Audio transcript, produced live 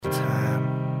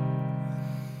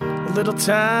little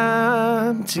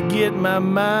time to get my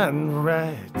mind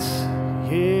right.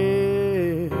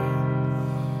 Yeah,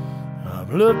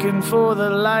 I'm looking for the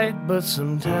light, but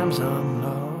sometimes I'm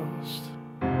lost.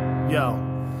 Yo,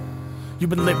 you've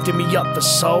been lifting me up for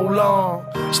so long.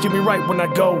 Steer me right when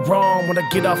I go wrong. When I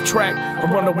get off track, a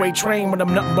runaway train. When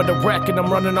I'm nothing but a wreck and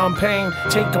I'm running on pain.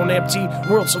 Tank on empty,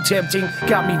 world so tempting.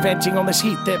 Got me venting on this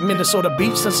heat that Minnesota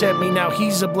beach has sent me. Now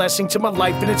he's a blessing to my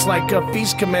life and it's like a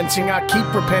feast commencing. I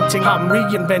keep repenting, I'm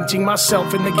reinventing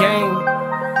myself in the game.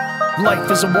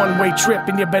 Life is a one-way trip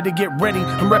and you better get ready.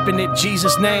 I'm repping it,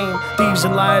 Jesus' name. Thieves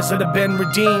and lies that have been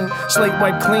redeemed. Slate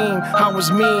wiped clean. How was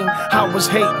mean? How was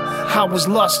hate? How was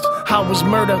lust? How was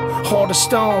murder? Heart of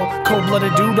stone.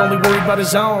 Cold-blooded dude only worried about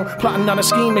his own. Plotting on a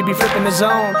scheme, maybe flipping his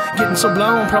own. Getting so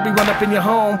blown, probably run up in your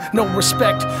home. No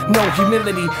respect, no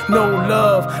humility, no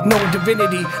love, no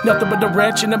divinity. Nothing but a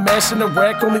wretch and a mess and a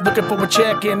wreck. Only looking for a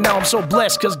check and now I'm so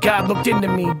blessed cause God looked into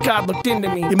me. God looked into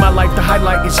me. In my life the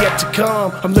highlight is yet to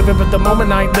come. I'm living for the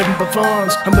moment, I ain't living for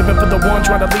funds. I'm living for the one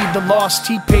trying to lead the lost.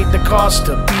 He paid the cost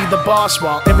to be the boss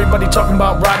while everybody talking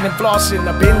about riding and flossing.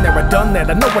 I've been there, I've done that,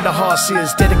 I know what a horse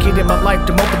is. Dedicated my life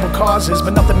to multiple causes,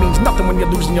 but nothing means nothing when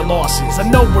you're losing your losses. I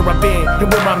know where I've been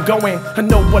and where I'm going. I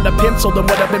know what I penciled and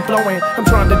what I've been flowing. I'm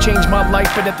trying to change my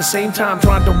life, but at the same time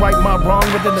trying to right my wrong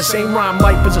within the same rhyme.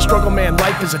 Life is a struggle, man,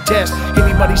 life is a test.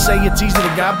 Anybody say it's easy,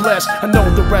 then God bless. I know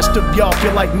the rest of y'all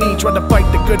feel like me, trying to fight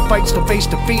the good fight, still face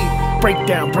defeat. Break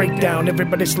down,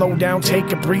 everybody slow down,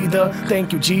 take a breather.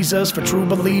 Thank you, Jesus, for true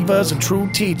believers and true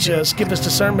teachers. Give us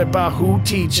discernment about who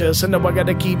teach us. I know I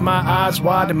gotta keep my eyes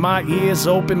wide and my ears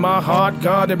open, my heart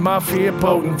guarded, my fear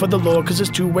potent for the Lord, cause it's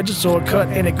two-edged sword cut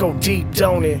and it go deep,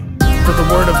 don't it? For the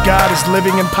word of God is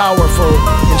living and powerful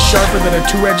and sharper than a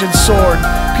two-edged sword,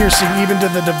 piercing even to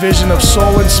the division of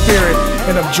soul and spirit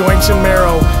and of joints and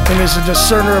marrow, and is a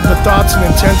discerner of the thoughts and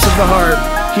intents of the heart.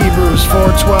 Hebrews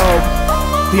 4:12.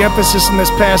 The emphasis in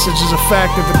this passage is a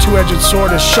fact that the two-edged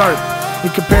sword is sharp. In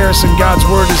comparison, God's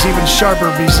word is even sharper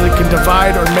because it can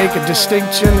divide or make a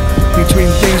distinction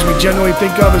between things we generally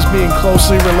think of as being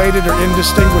closely related or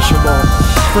indistinguishable.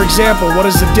 For example, what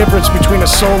is the difference between a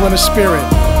soul and a spirit?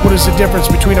 What is the difference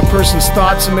between a person's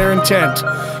thoughts and their intent?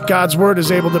 God's word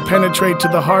is able to penetrate to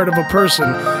the heart of a person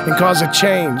and cause a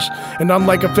change. And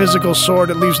unlike a physical sword,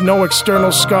 it leaves no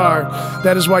external scar.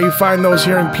 That is why you find those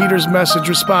hearing Peter's message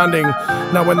responding,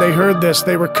 "Now when they heard this,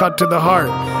 they were cut to the heart."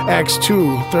 Acts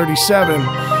 2:37.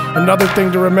 Another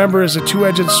thing to remember is a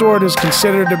two-edged sword is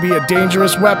considered to be a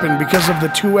dangerous weapon because of the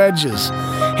two edges.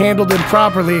 Handled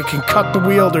improperly, it can cut the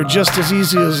wielder just as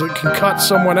easy as it can cut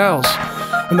someone else.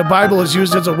 When the Bible is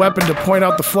used as a weapon to point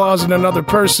out the flaws in another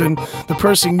person, the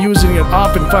person using it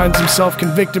often finds himself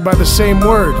convicted by the same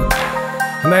word.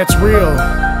 And that's real.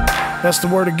 That's the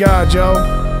word of God, yo.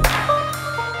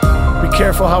 Be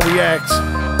careful how we act.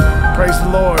 Praise the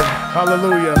Lord.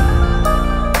 Hallelujah.